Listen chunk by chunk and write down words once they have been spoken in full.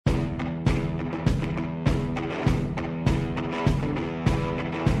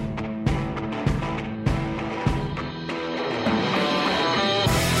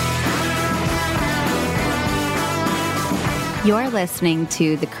You're listening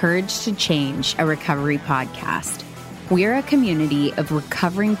to The Courage to Change, a recovery podcast. We're a community of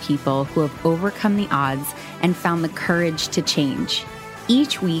recovering people who have overcome the odds and found the courage to change.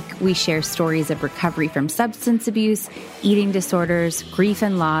 Each week, we share stories of recovery from substance abuse, eating disorders, grief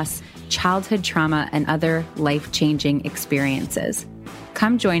and loss, childhood trauma, and other life-changing experiences.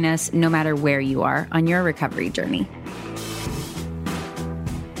 Come join us no matter where you are on your recovery journey.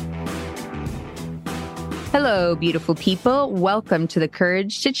 Hello, beautiful people. Welcome to the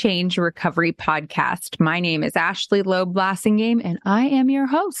Courage to Change Recovery podcast. My name is Ashley Loeb-Blassingame, and I am your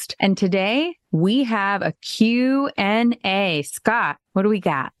host. And today we have a Q&A. Scott, what do we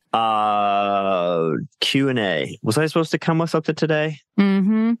got? Q&A. Was I supposed to come with something today?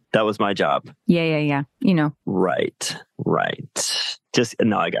 Mm-hmm. That was my job. Yeah. You know. Right.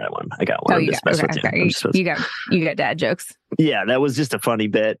 No, I got one. Oh, you got dad jokes. Yeah, that was just a funny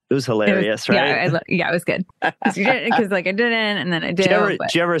bit. It was hilarious, right? It was good. Because I didn't, and then I did. Do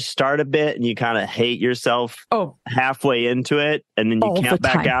you ever start a bit and you kind of hate yourself halfway into it, and then you can't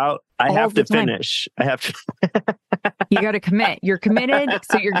back out? I have to finish. You got to commit. You're committed,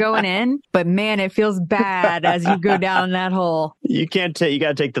 so you're going in. But man, it feels bad as you go down that hole. You can't take. You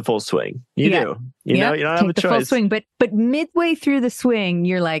got to take the full swing. You do. You know, you don't have a choice. Full swing, but midway through the swing,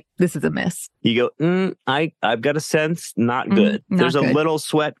 you're like, "This is a miss." You go, I've got a sense, not good. There's a little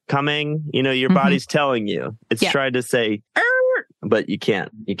sweat coming. You know, your body's telling you. It's trying to say, but you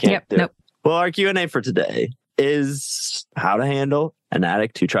can't. You can't do it. Well, our Q&A for today is how to handle an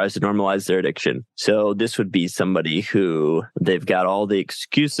addict who tries to normalize their addiction. So this would be somebody who they've got all the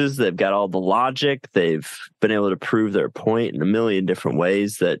excuses, they've got all the logic, they've been able to prove their point in a million different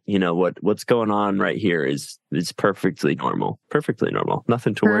ways that, you know, what's going on right here is perfectly normal. Perfectly normal.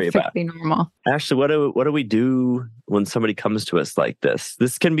 Nothing to worry about. Perfectly normal. Actually, what do we do when somebody comes to us like this?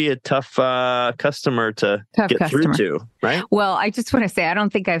 This can be a tough customer to get through to, right? Well, I just want to say, I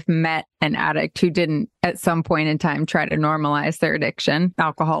don't think I've met an addict who didn't at some point in time try to normalize their addiction,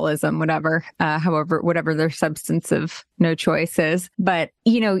 alcoholism, whatever their substance of no choice is. But,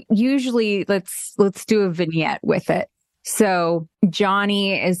 you know, usually let's do a vignette with it. So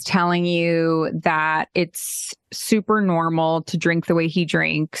Johnny is telling you that it's super normal to drink the way he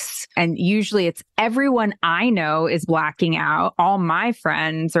drinks. And usually it's everyone I know is blacking out, all my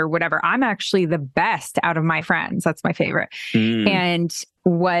friends or whatever. I'm actually the best out of my friends. That's my favorite. And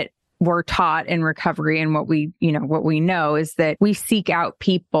what we're taught in recovery and what we know is that we seek out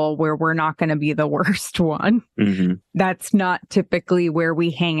people where we're not going to be the worst one. Mm-hmm. That's not typically where we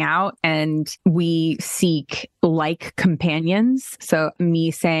hang out, and we seek like companions. So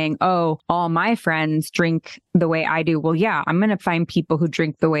me saying, oh, all my friends drink the way I do. Well, yeah, I'm going to find people who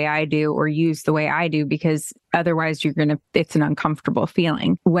drink the way I do or use the way I do, because otherwise it's an uncomfortable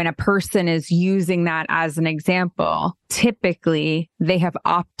feeling. When a person is using that as an example, typically they have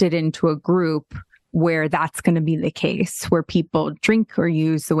opted into a group where that's going to be the case, where people drink or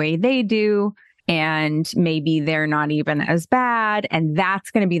use the way they do, and maybe they're not even as bad. And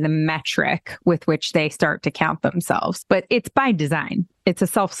that's going to be the metric with which they start to count themselves. But it's by design. It's a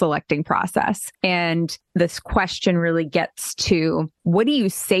self-selecting process. And this question really gets to, what do you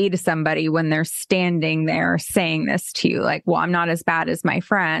say to somebody when they're standing there saying this to you? Like, well, I'm not as bad as my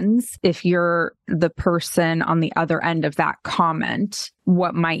friends. If you're the person on the other end of that comment,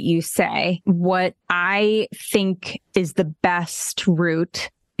 what might you say? What I think is the best route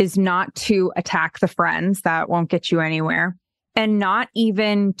is not to attack the friends. That won't get you anywhere. And not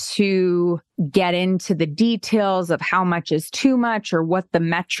even to get into the details of how much is too much or what the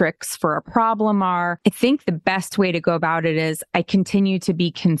metrics for a problem are. I think the best way to go about it is, I continue to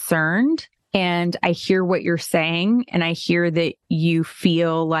be concerned, and I hear what you're saying, and I hear that you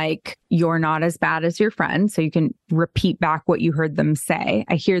feel like you're not as bad as your friends. So you can repeat back what you heard them say.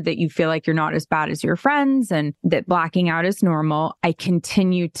 I hear that you feel like you're not as bad as your friends and that blacking out is normal. I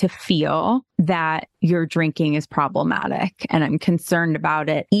continue to feel that your drinking is problematic, and I'm concerned about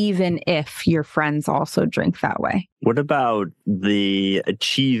it, even if your friends also drink that way. What about the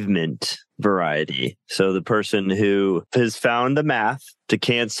achievement variety? So the person who has found the math to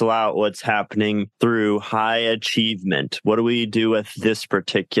cancel out what's happening through high achievement. What do we do with this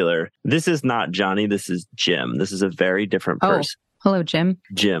particular? This is not Johnny. This is Jim. This is a very different person. Hello, Jim.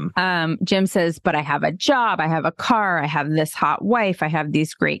 Jim says, but I have a job, I have a car, I have this hot wife, I have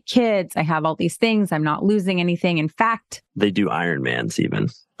these great kids, I have all these things. I'm not losing anything. In fact, they do Ironmans even,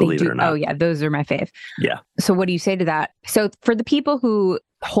 believe it or not. Oh yeah, those are my fave. Yeah. So what do you say to that? So for the people who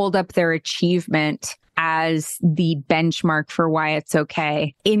hold up their achievement as the benchmark for why it's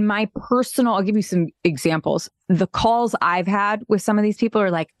okay, in my personal, I'll give you some examples. the calls I've had with some of these people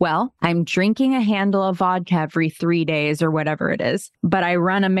are like, well, I'm drinking a handle of vodka every 3 days or whatever it is, but I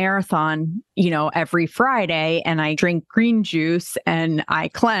run a marathon, every Friday, and I drink green juice and I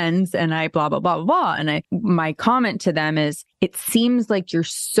cleanse and I blah, blah, blah, blah, blah. And my comment to them is, it seems like you're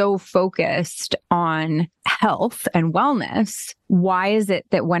so focused on health and wellness. Why is it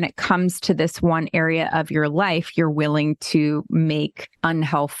that when it comes to this one area of your life, you're willing to make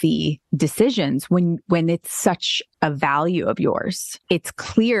unhealthy decisions when it's such a value of yours? It's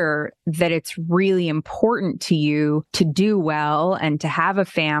clear that it's really important to you to do well and to have a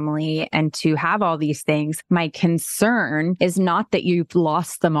family and to have all these things. My concern is not that you've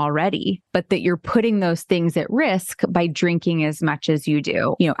lost them already, but that you're putting those things at risk by drinking as much as you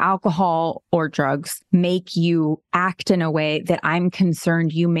do. Alcohol or drugs make you act in a way that I'm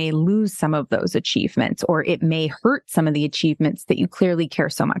concerned you may lose some of those achievements, or it may hurt some of the achievements that you clearly care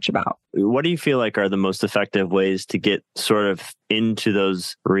so much about. What do you feel like are the most effective ways to get sort of into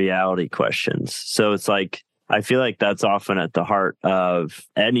those reality questions? So it's like, I feel like that's often at the heart of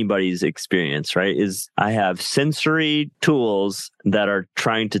anybody's experience, right? Is I have sensory tools that are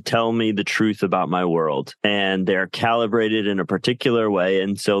trying to tell me the truth about my world, and they're calibrated in a particular way.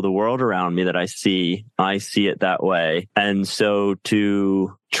 And so the world around me that I see it that way. And so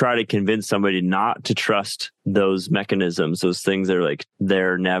to try to convince somebody not to trust those mechanisms, those things that are like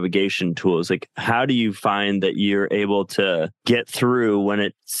their navigation tools. Like, how do you find that you're able to get through when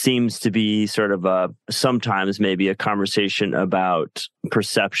it seems to be sort of sometimes maybe a conversation about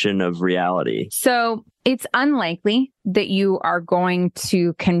perception of reality? So it's unlikely that you are going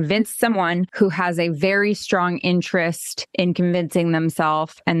to convince someone who has a very strong interest in convincing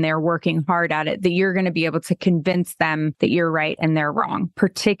themselves and they're working hard at it, that you're going to be able to convince them that you're right and they're wrong,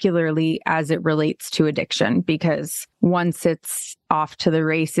 particularly as it relates to addiction, because once it's off to the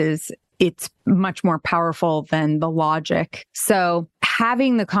races, it's much more powerful than the logic. So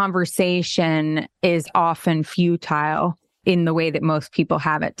having the conversation is often futile in the way that most people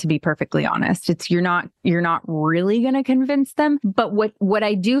have it, to be perfectly honest. It's you're not really going to convince them. But what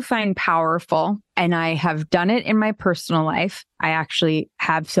I do find powerful, and I have done it in my personal life, I actually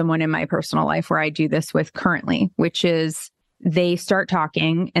have someone in my personal life where I do this with currently, which is they start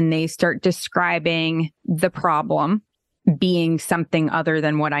talking and they start describing the problem being something other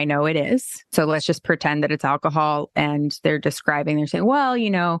than what I know it is. So let's just pretend that it's alcohol, and they're saying, well,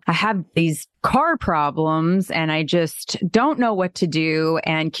 I have these car problems and I just don't know what to do.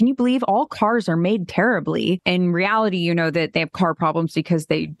 And can you believe all cars are made terribly? In reality, that they have car problems because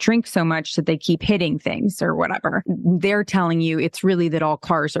they drink so much that they keep hitting things or whatever. They're telling you it's really that all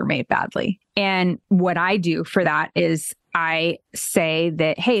cars are made badly. And what I do for that is I say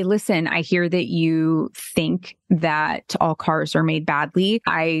that, hey, listen, I hear that you think that all cars are made badly.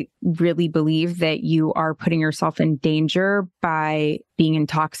 I really believe that you are putting yourself in danger by being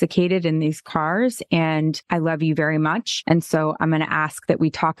intoxicated in these cars, and I love you very much. And so I'm going to ask that we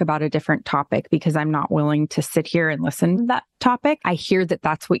talk about a different topic because I'm not willing to sit here and listen to that topic. I hear that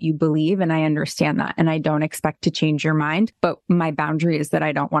that's what you believe, and I understand that, and I don't expect to change your mind, but my boundary is that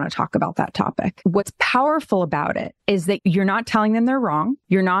I don't want to talk about that topic. What's powerful about it is that you're not telling them they're wrong.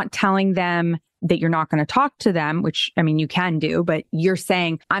 You're not telling them that you're not going to talk to them, which, I mean, you can do, but you're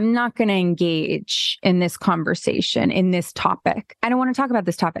saying, I'm not going to engage in this conversation, in this topic. I don't want to talk about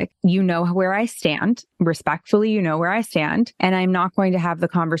this topic. You know where I stand. Respectfully, you know where I stand, and I'm not going to have the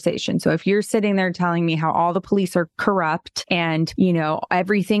conversation. So if you're sitting there telling me how all the police are corrupt and,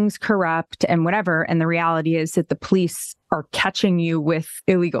 everything's corrupt and whatever, and the reality is that the police are catching you with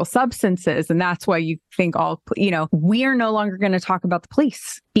illegal substances, and that's why you think we are no longer going to talk about the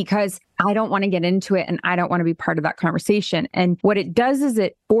police because I don't want to get into it and I don't want to be part of that conversation. And what it does is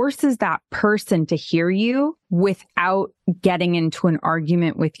it forces that person to hear you without getting into an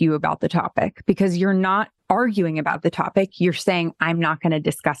argument with you about the topic, because you're not arguing about the topic. You're saying, I'm not going to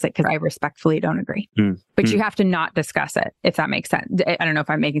discuss it because I respectfully don't agree. But you have to not discuss it, if that makes sense. I don't know if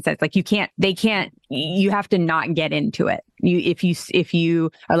I'm making sense. Like you have to not get into it. If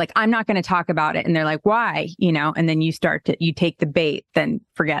you are like, I'm not going to talk about it, and they're like, why? And then you take the bait, then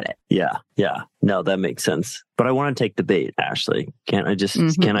forget it. Yeah. No, that makes sense. But I want to take the bait, Ashley. Can I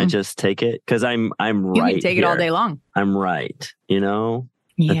just take it? Because I'm right. You can take it all day long. I'm right.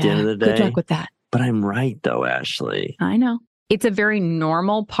 Yeah, at the end of the day. Good luck with that. But I'm right, though, Ashley. I know. It's a very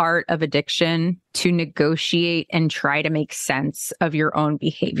normal part of addiction to negotiate and try to make sense of your own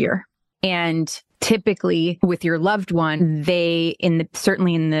behavior. And typically with your loved one,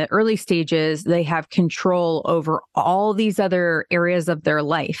 certainly in the early stages, they have control over all these other areas of their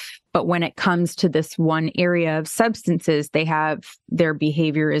life. But when it comes to this one area of substances, their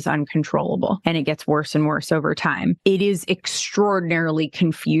behavior is uncontrollable and it gets worse and worse over time. It is extraordinarily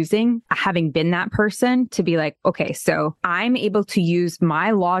confusing, having been that person, to be like, okay, so I'm able to use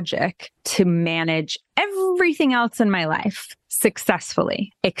my logic to manage everything else in my life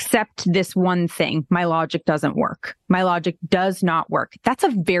successfully, except this one thing. My logic doesn't work. My logic does not work. That's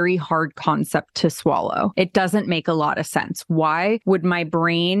a very hard concept to swallow. It doesn't make a lot of sense. Why would my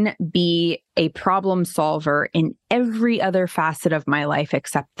brain be a problem solver in every other facet of my life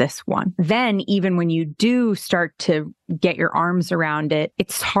except this one? Then even when you do start to get your arms around it,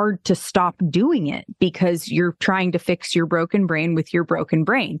 it's hard to stop doing it because you're trying to fix your broken brain with your broken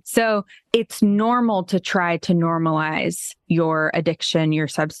brain. So it's normal to try to normalize your addiction, your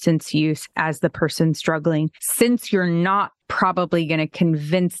substance use as the person struggling, since you're not probably going to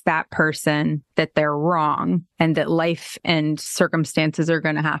convince that person that they're wrong and that life and circumstances are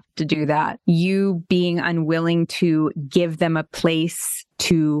going to have to do that. You being unwilling to give them a place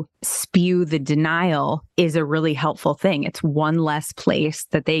to spew the denial is a really helpful thing. It's one less place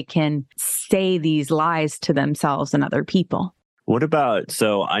that they can say these lies to themselves and other people. What about,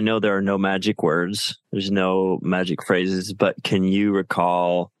 so I know there are no magic words, there's no magic phrases, but can you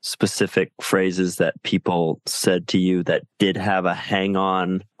recall specific phrases that people said to you that did have a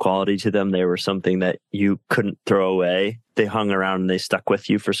hang-on quality to them? They were something that you couldn't throw away. They hung around and they stuck with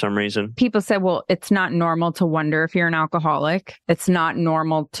you for some reason. People said, well, it's not normal to wonder if you're an alcoholic. It's not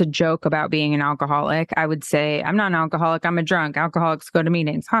normal to joke about being an alcoholic. I would say, I'm not an alcoholic, I'm a drunk. Alcoholics go to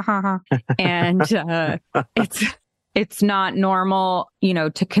meetings. Ha ha ha. And it's not normal,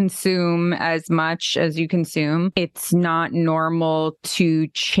 to consume as much as you consume. It's not normal to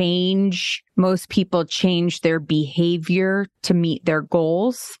change. Most people change their behavior to meet their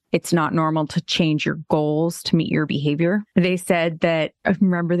goals. It's not normal to change your goals to meet your behavior. They said that, I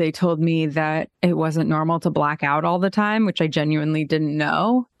remember they told me that it wasn't normal to black out all the time, which I genuinely didn't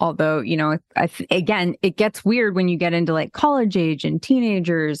know. Although, again, it gets weird when you get into like college age and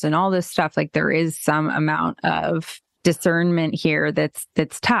teenagers and all this stuff. Like there is some amount of discernment here that's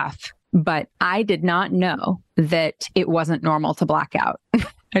tough. But I did not know that it wasn't normal to black out.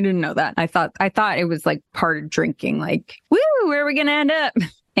 I didn't know that. I thought it was like part of drinking, like, woo, where are we going to end up?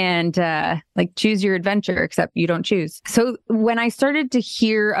 And like choose your adventure, except you don't choose. So when I started to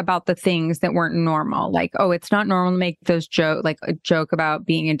hear about the things that weren't normal, like, oh, it's not normal to make those like a joke about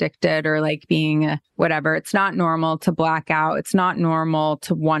being addicted or like being whatever. It's not normal to black out. It's not normal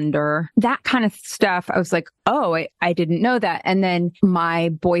to wonder. That kind of stuff. I was like, oh, I didn't know that. And then my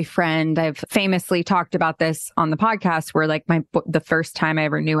boyfriend, I've famously talked about this on the podcast, where like the first time I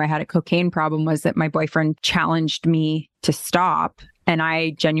ever knew I had a cocaine problem was that my boyfriend challenged me to stop. And I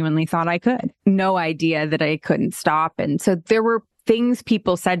genuinely thought I could. No idea that I couldn't stop. And so there were things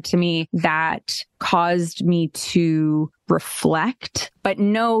people said to me that caused me to reflect, but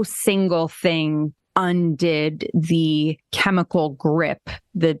no single thing undid the chemical grip,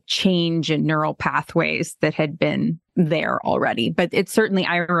 the change in neural pathways that had been there already. But it's certainly,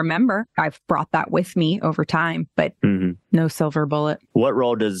 I remember I've brought that with me over time, but no silver bullet. What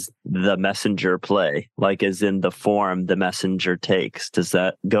role does the messenger play? Like, as in the form the messenger takes? Does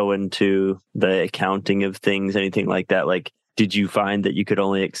that go into the accounting of things, anything like that? Like, did you find that you could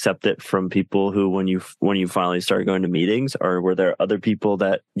only accept it from people who, when you finally started going to meetings, or were there other people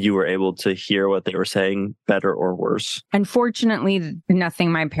that you were able to hear what they were saying better or worse? Unfortunately,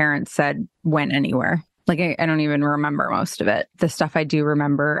 nothing my parents said went anywhere. Like, I don't even remember most of it. The stuff I do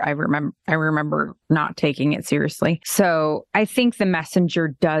remember, I remember not taking it seriously. So I think the messenger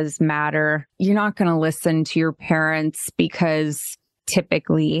does matter. You're not going to listen to your parents because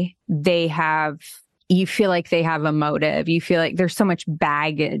typically you feel like they have a motive. You feel like there's so much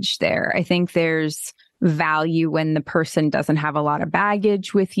baggage there. I think there's value when the person doesn't have a lot of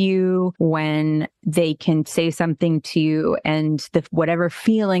baggage with you, when they can say something to you and whatever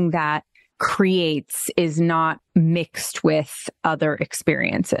feeling that creates is not mixed with other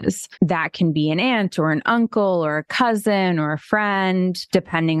experiences. That can be an aunt or an uncle or a cousin or a friend,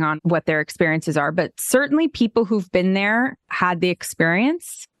 depending on what their experiences are. But certainly people who've been there, had the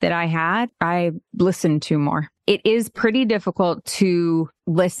experience that I had, I listened to more. It is pretty difficult to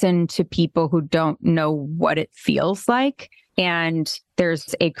listen to people who don't know what it feels like. And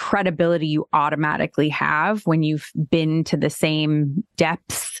there's a credibility you automatically have when you've been to the same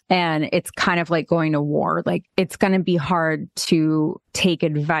depths. And it's kind of like going to war. Like, it's going to be hard to take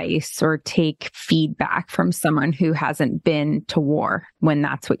advice or take feedback from someone who hasn't been to war when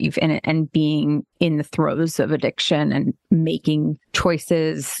that's what you've in it, and being in the throes of addiction and making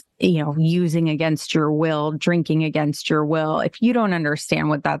choices, using against your will, drinking against your will. If you don't understand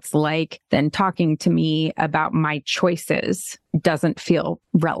what that's like, then talking to me about my choices doesn't feel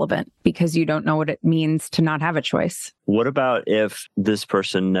relevant, because you don't know what it means to not have a choice. What about if this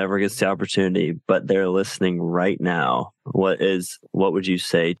person never gets the opportunity, but they're listening right now? What would you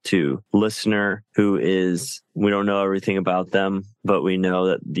say to listener who is, we don't know everything about them, but we know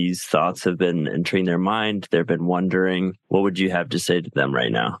that these thoughts have been entering their mind. They've been wondering. What would you have to say to them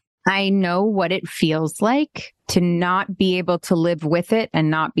right now? I know what it feels like to not be able to live with it and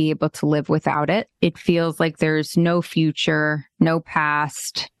not be able to live without it. It feels like there's no future, no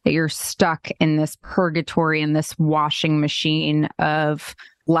past, that you're stuck in this purgatory, in this washing machine of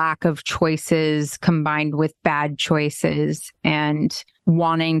lack of choices combined with bad choices and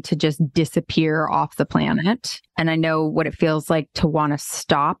wanting to just disappear off the planet. And I know what it feels like to want to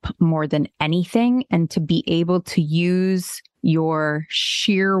stop more than anything, and to be able to use your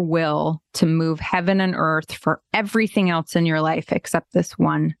sheer will to move heaven and earth for everything else in your life except this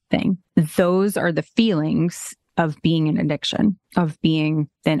one thing. Those are the feelings of being in addiction, of being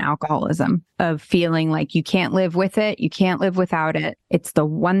in alcoholism, of feeling like you can't live with it, you can't live without it. It's the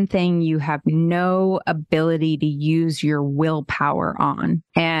one thing you have no ability to use your willpower on.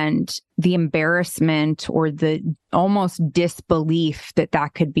 And the embarrassment or the almost disbelief that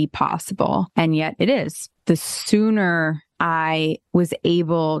that could be possible. And yet it is. The sooner I was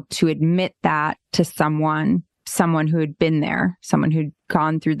able to admit that to someone who had been there, someone who'd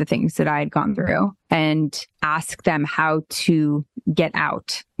gone through the things that I had gone through, and ask them how to get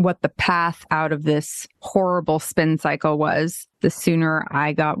out, what the path out of this horrible spin cycle was, the sooner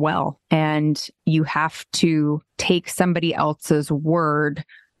I got well. And you have to take somebody else's word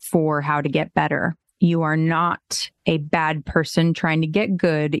for how to get better. You are not a bad person trying to get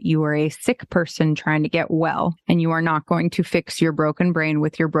good. You are a sick person trying to get well. And you are not going to fix your broken brain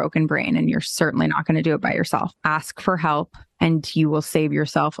with your broken brain. And you're certainly not going to do it by yourself. Ask for help, and you will save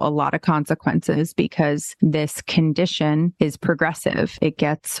yourself a lot of consequences, because this condition is progressive. It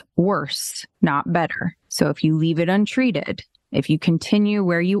gets worse, not better. So if you leave it untreated, if you continue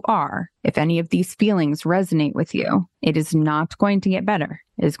where you are, if any of these feelings resonate with you, it is not going to get better.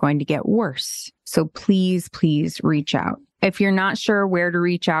 It is going to get worse. So please, please reach out. If you're not sure where to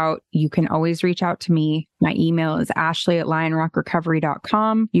reach out, you can always reach out to me. My email is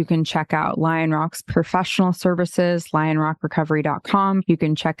ashley@lionrockrecovery.com. You can check out Lion Rock's professional services, lionrockrecovery.com. You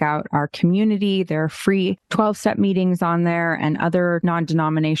can check out our community. There are free 12-step meetings on there and other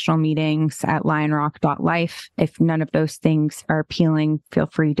non-denominational meetings at lionrock.life. If none of those things are appealing, feel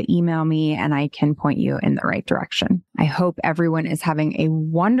free to email me and I can point you in the right direction. I hope everyone is having a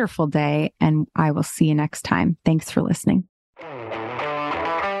wonderful day, and I will see you next time. Thanks for listening.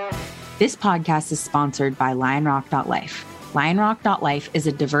 This podcast is sponsored by lionrock.life. Lionrock.life is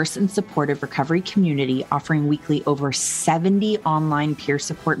a diverse and supportive recovery community offering weekly over 70 online peer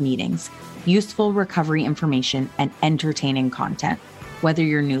support meetings, useful recovery information, and entertaining content. Whether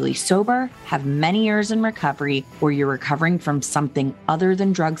you're newly sober, have many years in recovery, or you're recovering from something other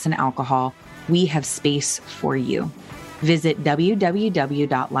than drugs and alcohol, we have space for you. Visit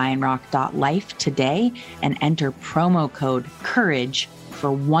www.lionrock.life today and enter promo code COURAGE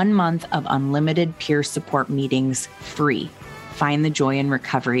for 1 month of unlimited peer support meetings free. Find the joy in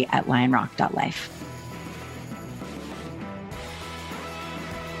recovery at lionrock.life.